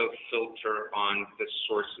also filter on the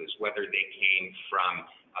sources, whether they came from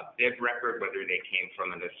a BIB record, whether they came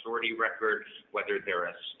from an authority record, whether they're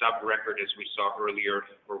a stub record, as we saw earlier,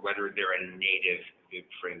 or whether they're a native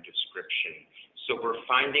BIBFRAME description. So we're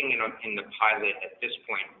finding in the pilot at this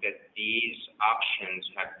point that these options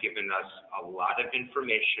have given us a lot of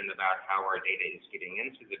information about how our data is getting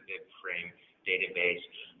into the BIBFRAME database,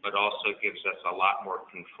 but also gives us a lot more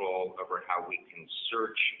control over how we can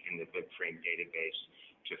search in the BIBFRAME database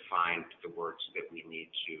to find the words that we need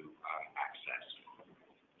to access.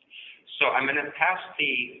 So I'm going to pass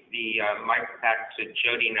the mic back to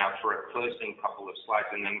Jody now for a closing couple of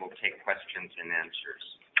slides, and then we'll take questions and answers.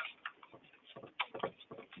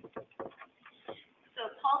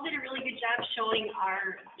 So Paul did a really good job showing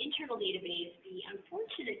our internal database. The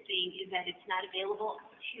unfortunate thing is that it's not available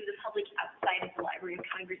to the public outside of the Library of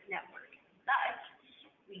Congress network. But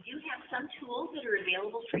we do have some tools that are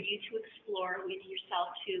available for you to explore with yourself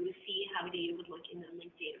to see how data would look in the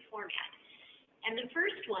linked data format. And the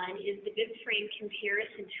first one is the BIBFRAME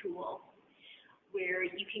comparison tool, where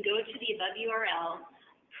you can go to the above URL,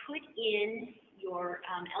 put in your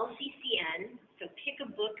LCCN, so pick a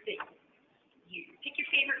book that pick your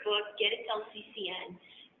favorite book, get its LCCN,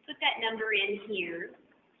 put that number in here,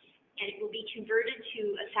 and it will be converted to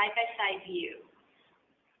a side-by-side view.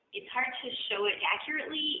 It's hard to show it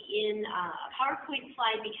accurately in a PowerPoint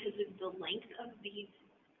slide because of the length of these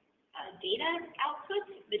data outputs,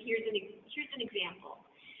 but here's an example.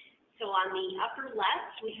 So on the upper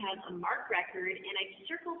left, we have a MARC record, and I've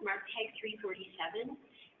circled MARC tag 347,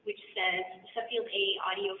 which says subfield A,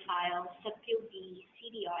 audio file, subfield B,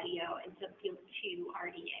 CD audio, and subfield 2,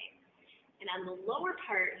 RDA. And on the lower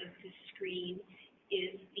part of the screen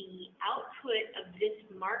is the output of this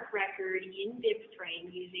MARC record in BIBFRAME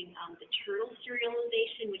using the turtle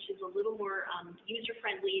serialization, which is a little more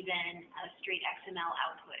user-friendly than a straight XML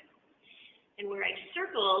output. And where I've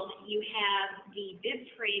circled, you have the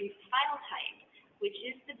BIBFRAME file type, which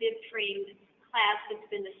is the BIBFRAME class that's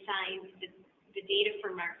been assigned the data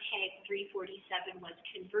from our tag 347 was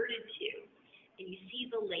converted to. And you see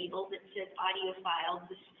the label that says audio file.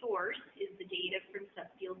 The source is the data from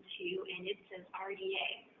subfield 2, and it says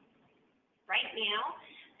RDA. Right now,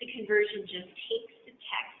 the conversion just takes the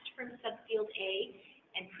text from subfield A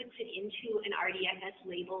and puts it into an RDFS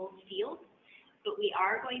label field. But we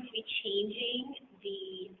are going to be changing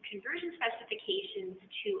the conversion specifications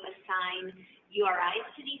to assign URIs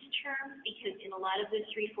to these terms, because in a lot of the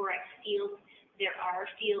 3-4X fields, there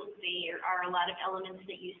are a lot of elements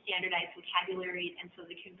that use standardized vocabularies, and so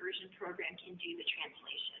the conversion program can do the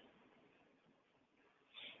translation.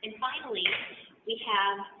 And finally, we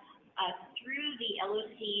have through the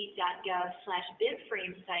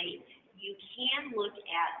loc.gov/BIBFRAME site, you can look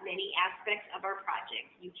at many aspects of our project.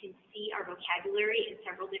 You can see our vocabulary in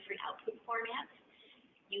several different output formats.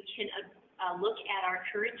 You can look at our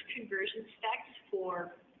current conversion specs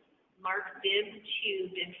for MARC BIB to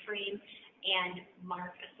BIBFRAME and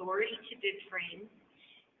MARC authority to BIBFRAME.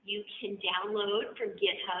 You can download from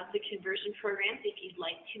GitHub the conversion programs if you'd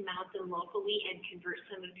like to mount them locally and convert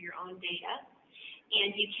some of your own data.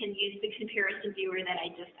 And you can use the comparison viewer that I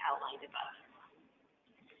just outlined above.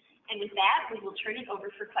 And with that, we will turn it over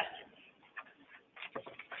for questions.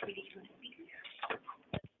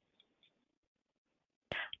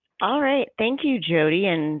 All right. Thank you, Jody,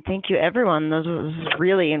 and thank you, everyone. This was a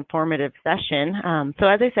really informative session. So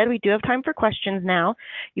as I said, we do have time for questions now.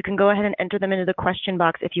 You can go ahead and enter them into the question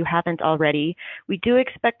box if you haven't already. We do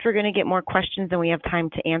expect we're going to get more questions than we have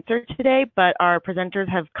time to answer today, but our presenters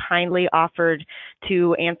have kindly offered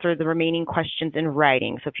to answer the remaining questions in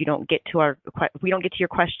writing. So if we don't get to your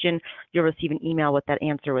question, you'll receive an email with that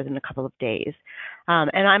answer within a couple of days.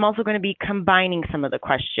 And I'm also going to be combining some of the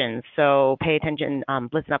questions, so pay attention,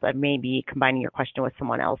 listen up. I may be combining your question with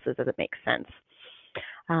someone else's as it makes sense.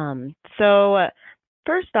 So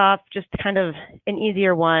first off, just kind of an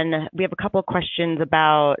easier one, we have a couple of questions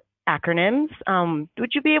about acronyms.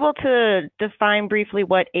 Would you be able to define briefly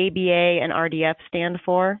what ABA and RDF stand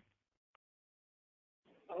for?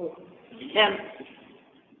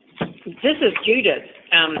 This is Judith.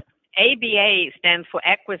 ABA stands for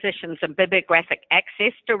Acquisitions and Bibliographic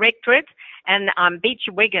Access Directorate, and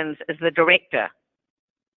Beecher Wiggins is the director.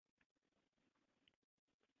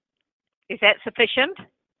 Is that sufficient?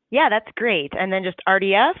 Yeah, that's great. And then just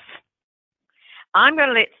RDF? I'm going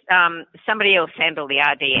to let somebody else handle the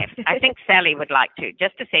RDF. I think Sally would like to.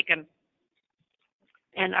 Just a second.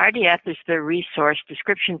 And RDF is the Resource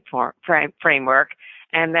Description Framework,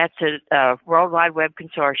 and that's a World Wide Web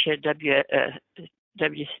Consortia,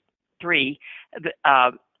 W3,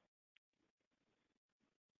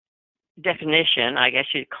 definition, I guess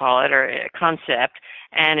you'd call it, or a concept,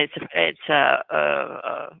 and it's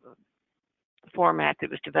a format that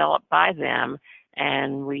was developed by them,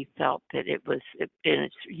 and we felt that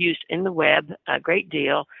it's used in the web a great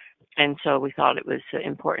deal, and so we thought it was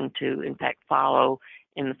important to, in fact, follow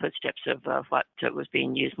in the footsteps of what was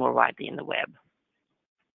being used more widely in the web.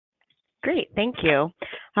 Great, thank you.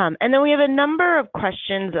 And then we have a number of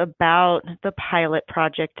questions about the pilot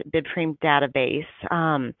project BIBFRAME database.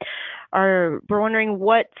 We're wondering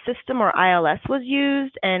what system or ILS was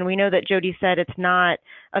used, and we know that Jody said it's not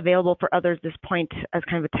available for others at this point as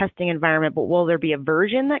kind of a testing environment, but will there be a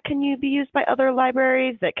version that can be used by other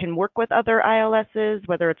libraries that can work with other ILSs,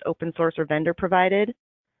 whether it's open source or vendor provided?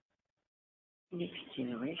 Next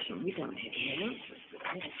generation, we don't have answers.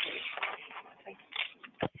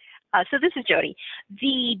 So this is Jody.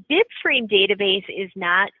 The BIBFRAME database is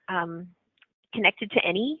not connected to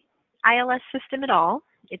any ILS system at all.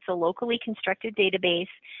 It's a locally constructed database.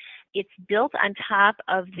 It's built on top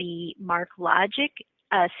of the MarkLogic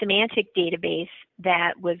semantic database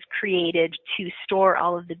that was created to store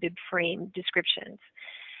all of the BIBFRAME descriptions.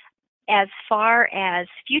 As far as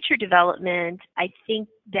future development, I think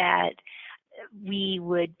that we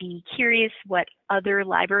would be curious what other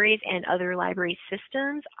libraries and other library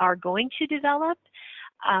systems are going to develop.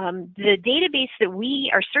 The database that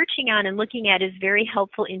we are searching on and looking at is very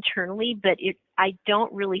helpful internally, but I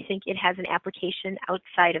don't really think it has an application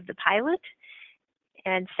outside of the pilot.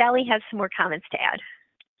 And Sally has some more comments to add.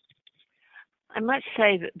 I must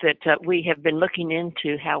say that we have been looking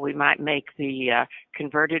into how we might make the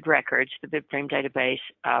converted records, the BIBFRAME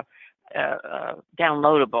database,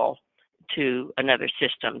 downloadable to another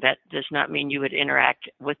system. That does not mean you would interact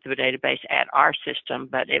with the database at our system,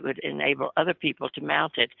 but it would enable other people to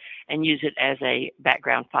mount it and use it as a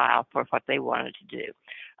background file for what they wanted to do.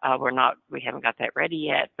 We haven't got that ready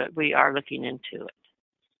yet, but we are looking into it.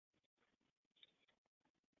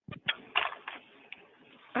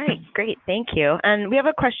 All right, great, thank you. And we have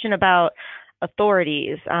a question about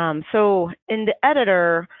authorities. So in the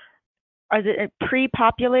editor, is it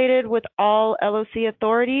pre-populated with all LOC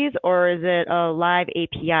authorities, or is it a live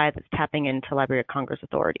API that's tapping into Library of Congress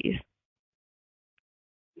authorities?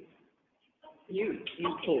 You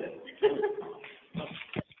too.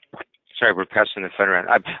 Sorry, we're passing the phone around.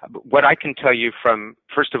 What I can tell you from,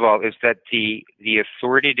 first of all, is that the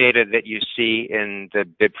authority data that you see in the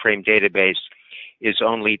BIBFRAME database is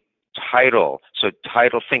only title. So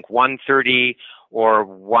title, think 130 or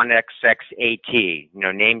 1XXAT,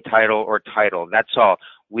 name, title, or title. That's all.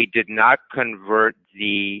 We did not convert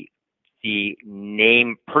the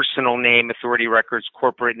name, personal name, authority records,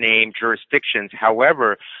 corporate name, jurisdictions.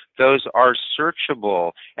 However, those are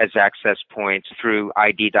searchable as access points through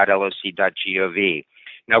id.loc.gov.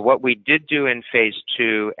 Now, what we did do in phase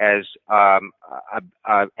 2 as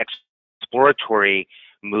exploratory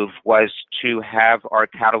move was to have our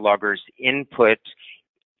catalogers input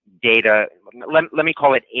data. Let me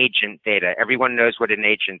call it agent data. Everyone knows what an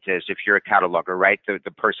agent is if you're a cataloger, right?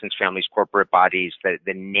 The person's, family's, corporate bodies,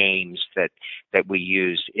 the names that we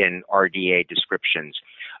use in RDA descriptions.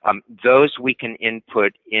 Those we can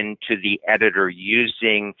input into the editor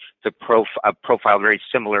using the profile very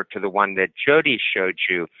similar to the one that Jody showed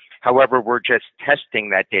you. However, we're just testing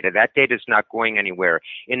that data. That data is not going anywhere.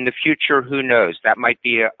 In the future, who knows? That might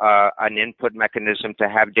be an input mechanism to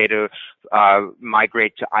have data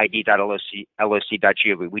migrate to id.loc.gov.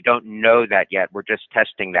 We don't know that yet. We're just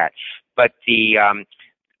testing that. But the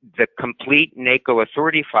complete NACO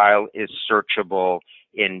authority file is searchable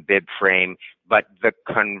in BIBFRAME, but the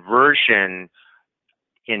conversion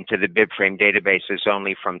into the BIBFRAME database is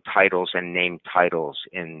only from titles and name titles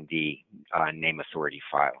in the name authority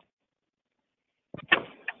file.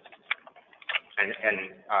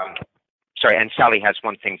 Sorry, and Sally has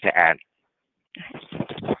one thing to add.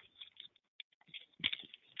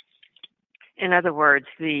 In other words,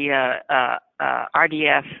 the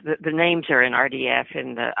RDF, the names are in RDF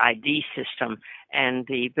in the ID system, and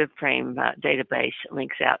the BIBFRAME database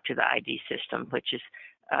links out to the ID system, which is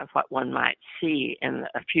what one might see in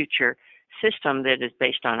a future system that is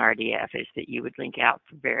based on RDF, is that you would link out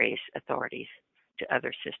from various authorities to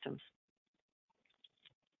other systems.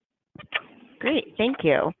 Great, thank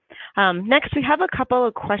you. Next, we have a couple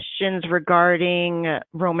of questions regarding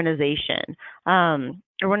romanization. I'm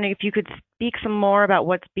wondering if you could speak some more about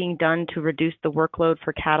what's being done to reduce the workload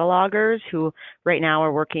for catalogers who right now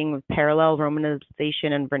are working with parallel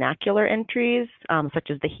romanization and vernacular entries, such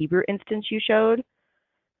as the Hebrew instance you showed.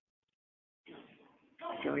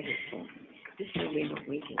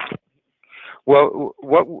 Well,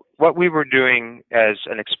 what we were doing as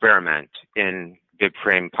an experiment in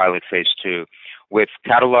BIBFRAME Pilot Phase 2 with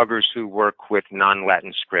catalogers who work with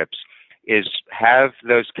non-Latin scripts is have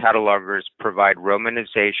those catalogers provide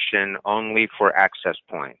romanization only for access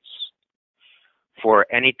points. For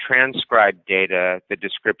any transcribed data, the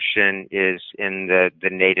description is in the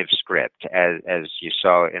native script, as you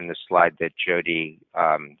saw in the slide that Jody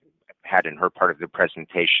had in her part of the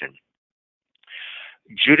presentation.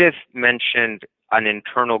 Judith mentioned an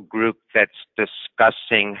internal group that's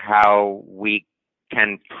discussing how we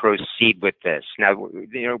can proceed with this. Now,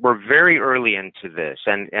 we're very early into this,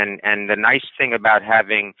 and the nice thing about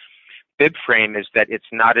having BIBFRAME is that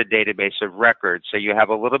it's not a database of records, so you have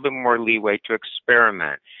a little bit more leeway to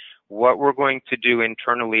experiment. What we're going to do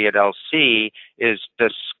internally at LC is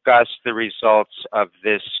discuss the results of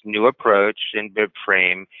this new approach in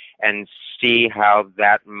BIBFRAME and see how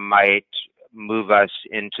that might move us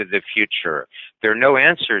into the future. There are no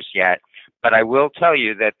answers yet, but I will tell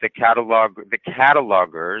you that the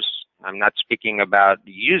catalogers, I'm not speaking about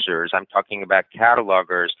users, I'm talking about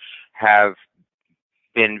catalogers, have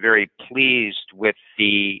been very pleased with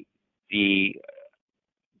the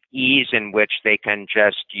ease in which they can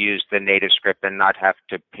just use the native script and not have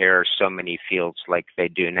to pair so many fields like they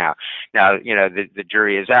do now. Now, the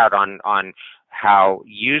jury is out on how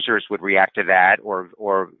users would react to that,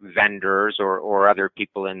 or vendors, or other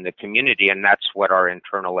people in the community, and that's what our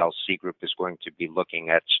internal LC group is going to be looking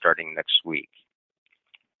at starting next week.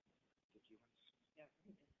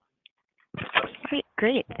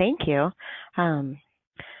 Great, thank you.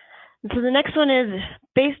 So the next one is,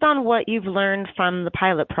 based on what you've learned from the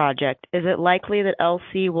pilot project, is it likely that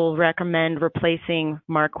LC will recommend replacing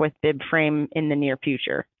MARC with BIBFRAME in the near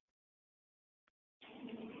future?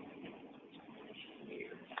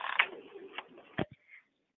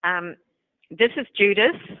 This is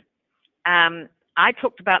Judith. I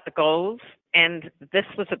talked about the goals, and this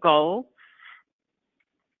was a goal.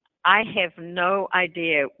 I have no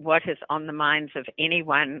idea what is on the minds of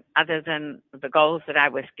anyone other than the goals that I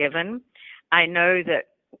was given. I know that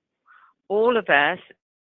all of us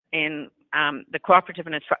in the Cooperative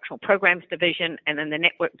and Instructional Programs Division and in the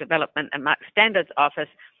Network Development and MARC Standards Office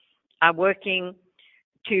are working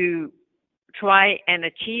to try and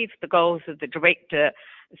achieve the goals of the director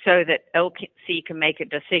so that LC can make a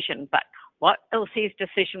decision. But what LC's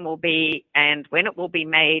decision will be and when it will be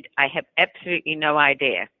made, I have absolutely no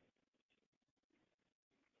idea.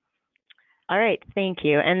 All right, thank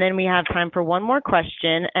you. And then we have time for one more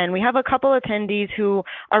question, and we have a couple attendees who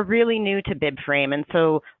are really new to BIBFRAME, and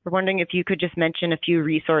so we're wondering if you could just mention a few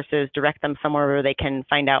resources, direct them somewhere where they can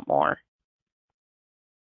find out more.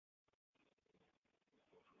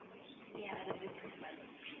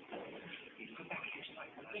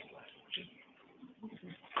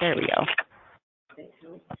 There we go.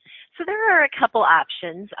 So there are a couple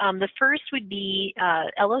options. The first would be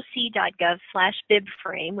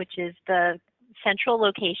loc.gov/BIBFRAME, which is the central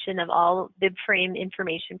location of all BIBFRAME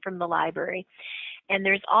information from the library. And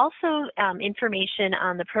there's also information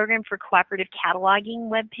on the Program for Cooperative Cataloging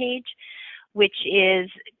webpage, which is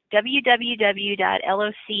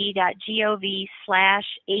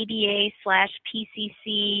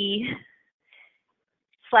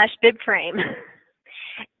www.loc.gov/ADA/PCC/BIBFRAME.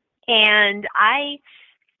 And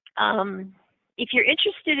if you're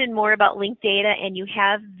interested in more about linked data and you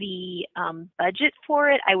have the budget for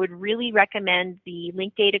it, I would really recommend the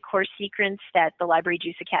linked data course sequence that the Library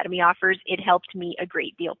Juice Academy offers. It helped me a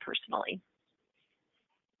great deal personally.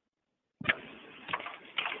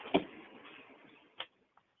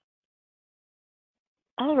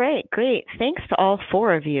 All right, great. Thanks to all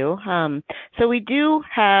four of you. So we do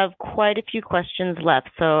have quite a few questions left.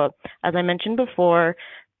 So as I mentioned before,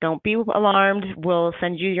 don't be alarmed. We'll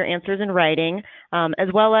send you your answers in writing,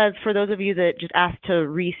 as well as for those of you that just asked to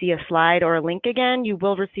re-see a slide or a link again, you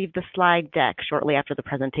will receive the slide deck shortly after the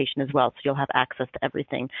presentation as well, so you'll have access to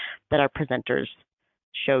everything that our presenters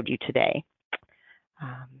showed you today.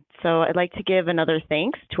 So I'd like to give another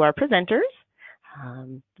thanks to our presenters.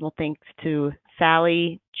 Well, thanks to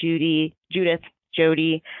Sally, Judith,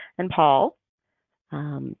 Jody, and Paul.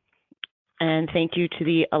 And thank you to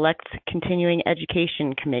the ELECT Continuing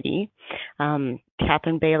Education Committee,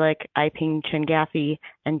 Catherine Balick, Iping Chengafi,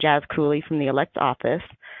 and Jazz Cooley from the ELECT office.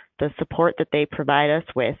 The support that they provide us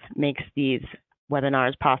with makes these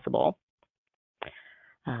webinars possible.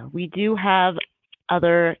 We do have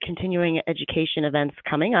other continuing education events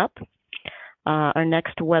coming up. Our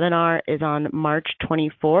next webinar is on March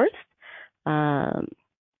 24th.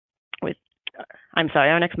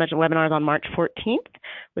 Our next webinar is on March 14th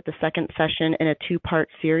with the second session in a two-part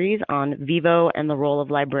series on Vivo and the role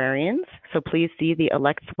of librarians. So please see the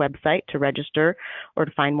ELECT's website to register or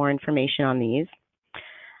to find more information on these.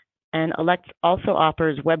 And Elect also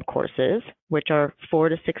offers web courses, which are 4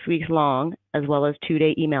 to 6 weeks long, as well as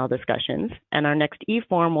 2-day email discussions. And our next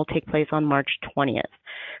e-forum will take place on March 20th.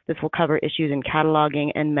 This will cover issues in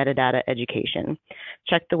cataloging and metadata education.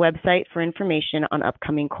 Check the website for information on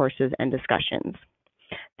upcoming courses and discussions.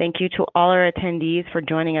 Thank you to all our attendees for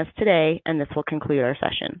joining us today, and this will conclude our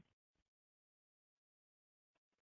session.